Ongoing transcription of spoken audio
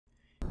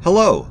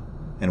Hello,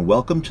 and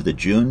welcome to the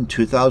June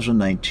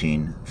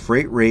 2019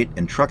 Freight Rate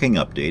and Trucking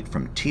Update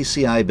from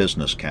TCI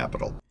Business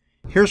Capital.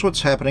 Here's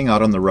what's happening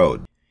out on the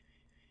road.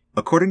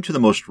 According to the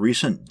most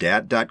recent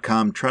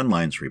DAT.com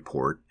Trendlines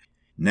report,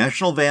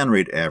 national van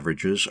rate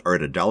averages are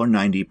at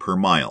 $1.90 per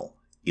mile,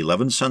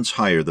 11 cents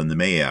higher than the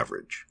May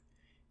average.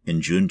 In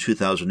June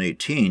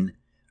 2018,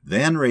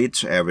 van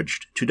rates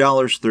averaged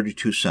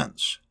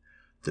 $2.32.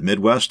 The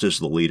Midwest is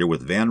the leader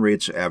with van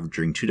rates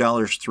averaging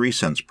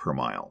 $2.03 per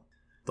mile.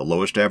 The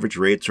lowest average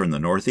rates are in the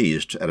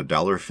Northeast at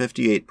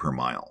 $1.58 per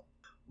mile.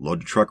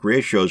 Load-to-truck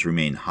ratios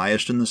remain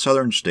highest in the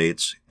southern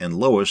states and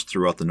lowest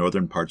throughout the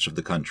northern parts of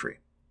the country.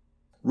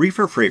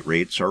 Reefer freight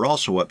rates are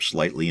also up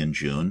slightly in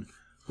June,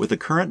 with a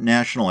current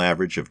national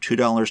average of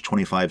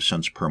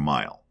 $2.25 per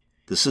mile.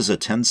 This is a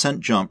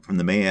 10-cent jump from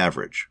the May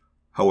average.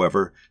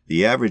 However,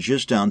 the average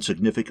is down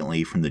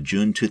significantly from the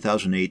June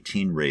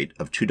 2018 rate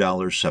of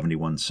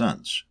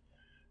 $2.71.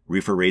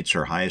 Reefer rates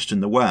are highest in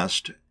the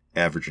West,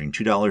 averaging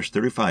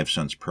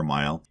 $2.35 per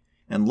mile,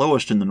 and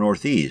lowest in the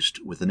Northeast,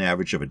 with an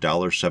average of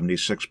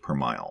 $1.76 per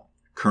mile.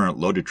 Current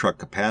load-to-truck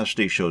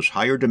capacity shows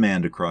higher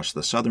demand across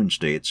the southern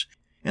states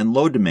and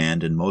low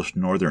demand in most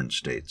northern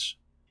states.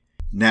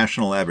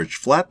 National average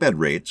flatbed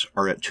rates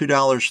are at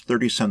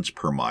 $2.30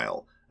 per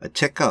mile, a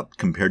tick up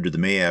compared to the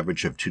May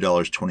average of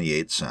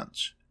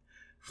 $2.28.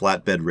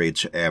 Flatbed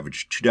rates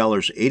averaged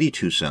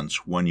 $2.82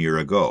 1 year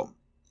ago.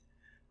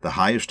 The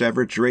highest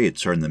average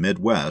rates are in the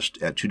Midwest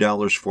at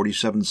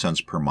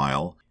 $2.47 per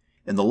mile,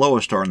 and the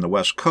lowest are on the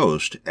West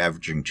Coast,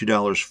 averaging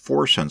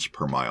 $2.04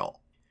 per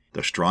mile.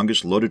 The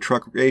strongest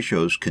load-to-truck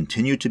ratios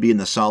continue to be in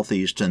the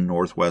Southeast and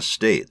Northwest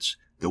states.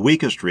 The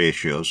weakest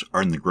ratios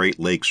are in the Great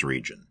Lakes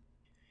region.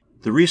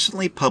 The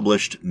recently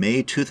published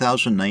May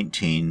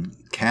 2019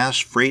 Cass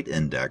Freight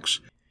Index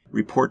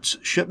reports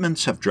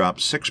shipments have dropped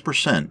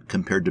 6%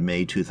 compared to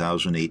May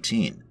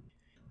 2018.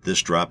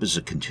 This drop is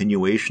a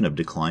continuation of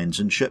declines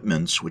in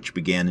shipments which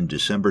began in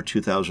December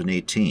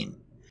 2018.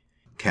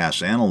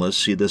 Cass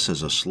analysts see this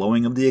as a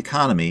slowing of the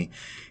economy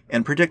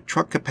and predict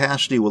truck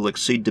capacity will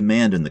exceed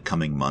demand in the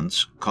coming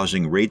months,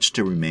 causing rates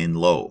to remain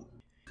low.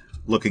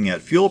 Looking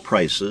at fuel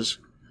prices,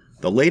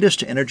 the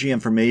latest Energy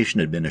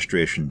Information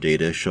Administration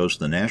data shows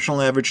the national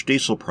average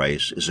diesel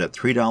price is at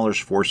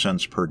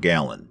 $3.04 per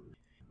gallon.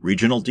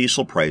 Regional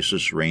diesel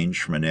prices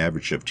range from an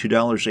average of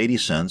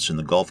 $2.80 in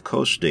the Gulf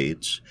Coast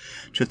states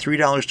to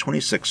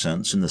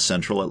 $3.26 in the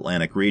Central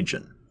Atlantic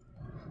region.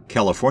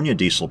 California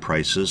diesel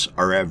prices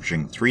are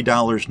averaging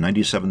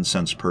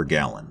 $3.97 per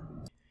gallon.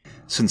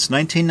 Since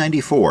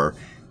 1994,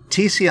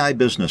 TCI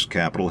Business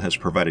Capital has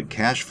provided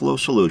cash flow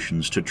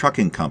solutions to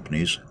trucking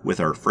companies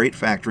with our freight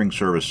factoring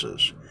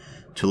services.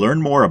 To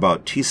learn more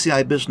about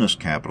TCI Business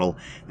Capital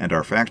and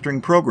our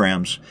factoring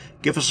programs,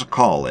 give us a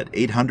call at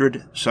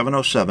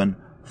 800-707-4845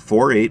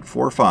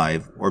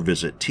 or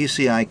visit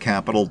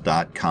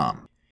tcicapital.com.